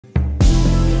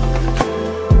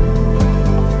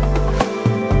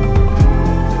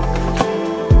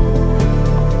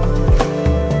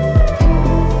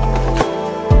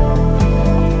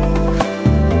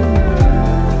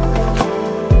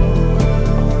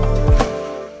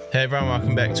Hey everyone,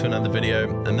 welcome back to another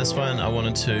video. In this one, I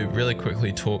wanted to really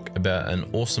quickly talk about an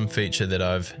awesome feature that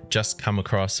I've just come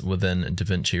across within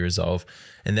Davinci Resolve,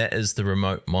 and that is the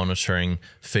remote monitoring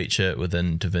feature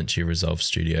within Davinci Resolve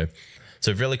Studio.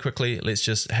 So really quickly, let's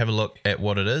just have a look at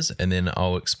what it is, and then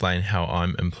I'll explain how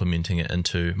I'm implementing it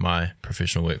into my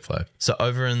professional workflow. So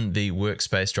over in the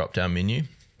workspace drop-down menu,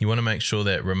 you want to make sure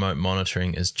that remote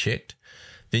monitoring is checked.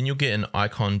 Then you'll get an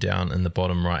icon down in the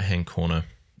bottom right-hand corner,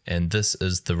 and this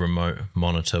is the remote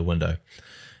monitor window.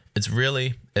 It's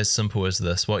really as simple as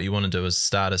this. What you want to do is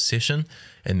start a session,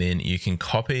 and then you can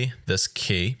copy this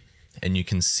key and you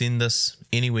can send this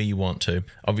anywhere you want to.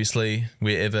 Obviously,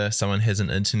 wherever someone has an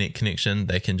internet connection,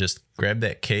 they can just grab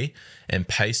that key and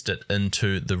paste it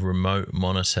into the remote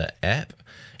monitor app,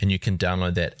 and you can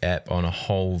download that app on a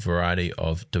whole variety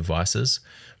of devices.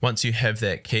 Once you have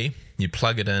that key, you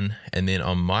plug it in, and then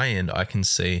on my end, I can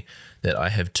see that I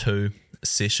have two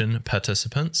session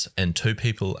participants and two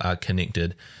people are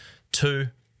connected to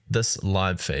this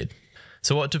live feed.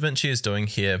 So what Davinci is doing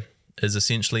here is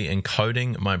essentially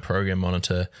encoding my program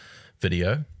monitor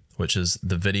video, which is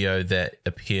the video that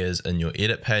appears in your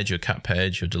edit page, your cut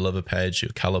page, your deliver page,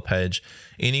 your color page,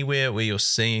 anywhere where you're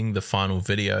seeing the final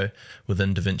video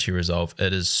within Davinci Resolve.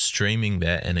 It is streaming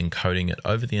that and encoding it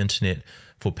over the internet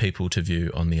for people to view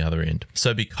on the other end.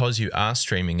 So because you are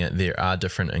streaming it, there are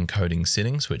different encoding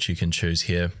settings which you can choose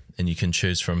here, and you can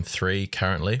choose from 3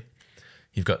 currently.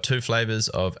 You've got 2 flavors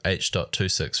of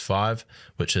H.265,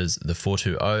 which is the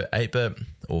 420 8-bit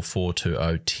or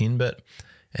 420 10-bit,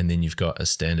 and then you've got a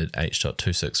standard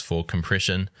H.264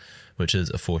 compression, which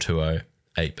is a 420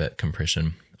 8-bit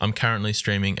compression. I'm currently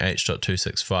streaming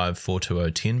H.265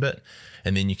 420 10-bit,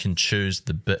 and then you can choose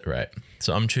the bit rate.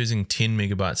 So I'm choosing 10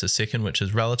 megabytes a second, which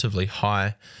is relatively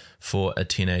high for a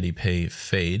 1080p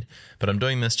feed, but I'm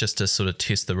doing this just to sort of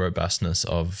test the robustness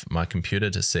of my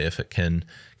computer to see if it can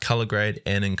color grade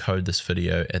and encode this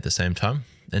video at the same time.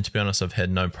 And to be honest, I've had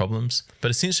no problems.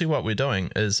 But essentially what we're doing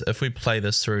is if we play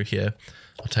this through here,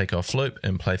 I'll take off loop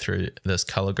and play through this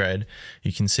color grade.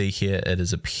 You can see here it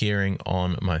is appearing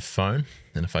on my phone.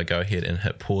 And if I go ahead and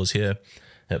hit pause here,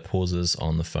 it pauses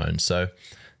on the phone. So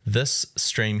this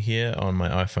stream here on my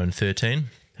iPhone 13,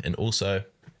 and also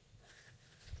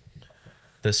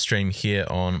this stream here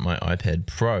on my iPad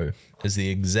Pro, is the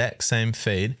exact same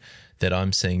feed that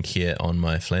I'm seeing here on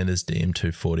my Flanders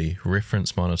DM240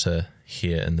 reference monitor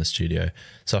here in the studio.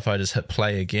 So if I just hit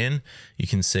play again, you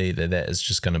can see that that is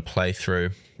just going to play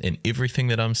through, and everything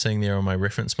that I'm seeing there on my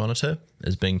reference monitor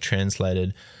is being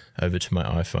translated over to my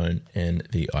iPhone and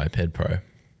the iPad Pro.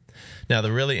 Now,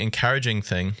 the really encouraging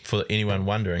thing for anyone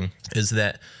wondering is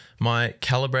that my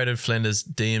calibrated Flanders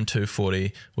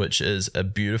DM240, which is a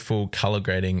beautiful color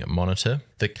grading monitor,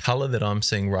 the color that I'm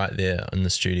seeing right there in the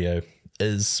studio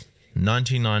is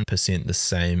 99% the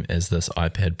same as this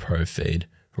iPad Pro feed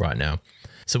right now.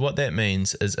 So what that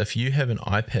means is if you have an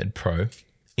iPad Pro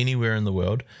anywhere in the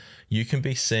world, you can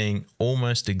be seeing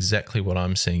almost exactly what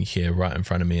I'm seeing here right in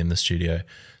front of me in the studio.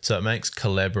 So it makes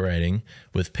collaborating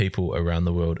with people around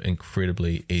the world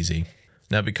incredibly easy.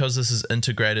 Now, because this is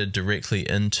integrated directly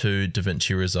into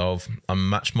Davinci Resolve, I'm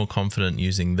much more confident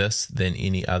using this than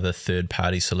any other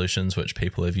third-party solutions which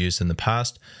people have used in the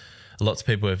past. Lots of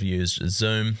people have used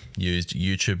Zoom, used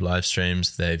YouTube live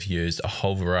streams, they've used a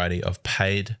whole variety of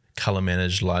paid color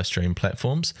managed live stream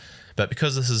platforms. But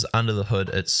because this is under the hood,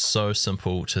 it's so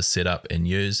simple to set up and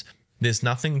use. There's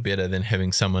nothing better than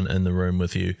having someone in the room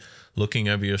with you, looking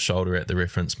over your shoulder at the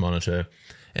reference monitor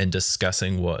and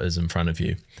discussing what is in front of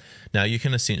you. Now you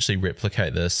can essentially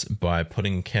replicate this by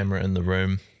putting a camera in the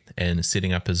room and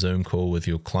setting up a Zoom call with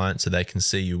your client so they can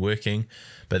see you working,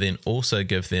 but then also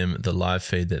give them the live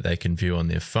feed that they can view on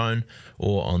their phone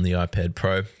or on the iPad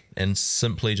Pro, and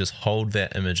simply just hold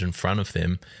that image in front of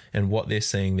them, and what they're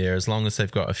seeing there, as long as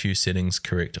they've got a few settings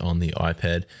correct on the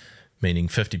iPad, meaning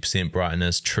 50%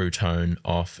 brightness, true tone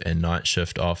off, and night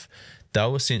shift off,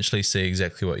 they'll essentially see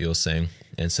exactly what you're seeing.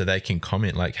 And so they can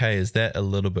comment like, hey, is that a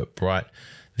little bit bright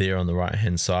there on the right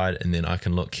hand side? And then I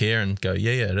can look here and go,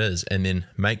 yeah, it is, and then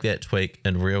make that tweak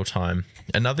in real time.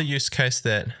 Another use case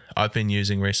that I've been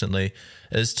using recently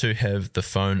is to have the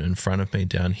phone in front of me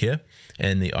down here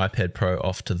and the iPad Pro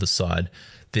off to the side.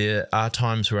 There are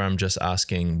times where I'm just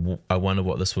asking, I wonder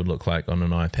what this would look like on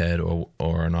an iPad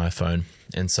or an iPhone.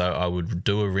 And so I would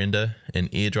do a render and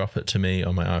airdrop it to me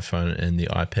on my iPhone and the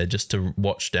iPad just to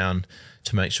watch down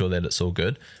to make sure that it's all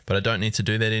good. But I don't need to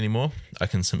do that anymore. I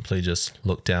can simply just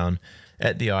look down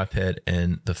at the iPad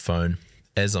and the phone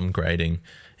as I'm grading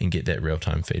and get that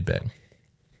real-time feedback.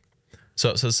 So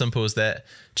it's as simple as that.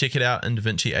 Check it out in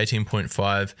DaVinci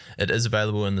 18.5. It is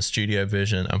available in the studio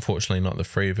version, unfortunately not the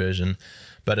free version,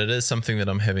 but it is something that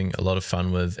I'm having a lot of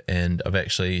fun with, and I've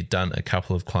actually done a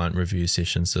couple of client review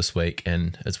sessions this week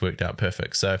and it's worked out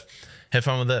perfect. So have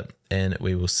fun with it, and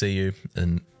we will see you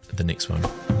in the next one.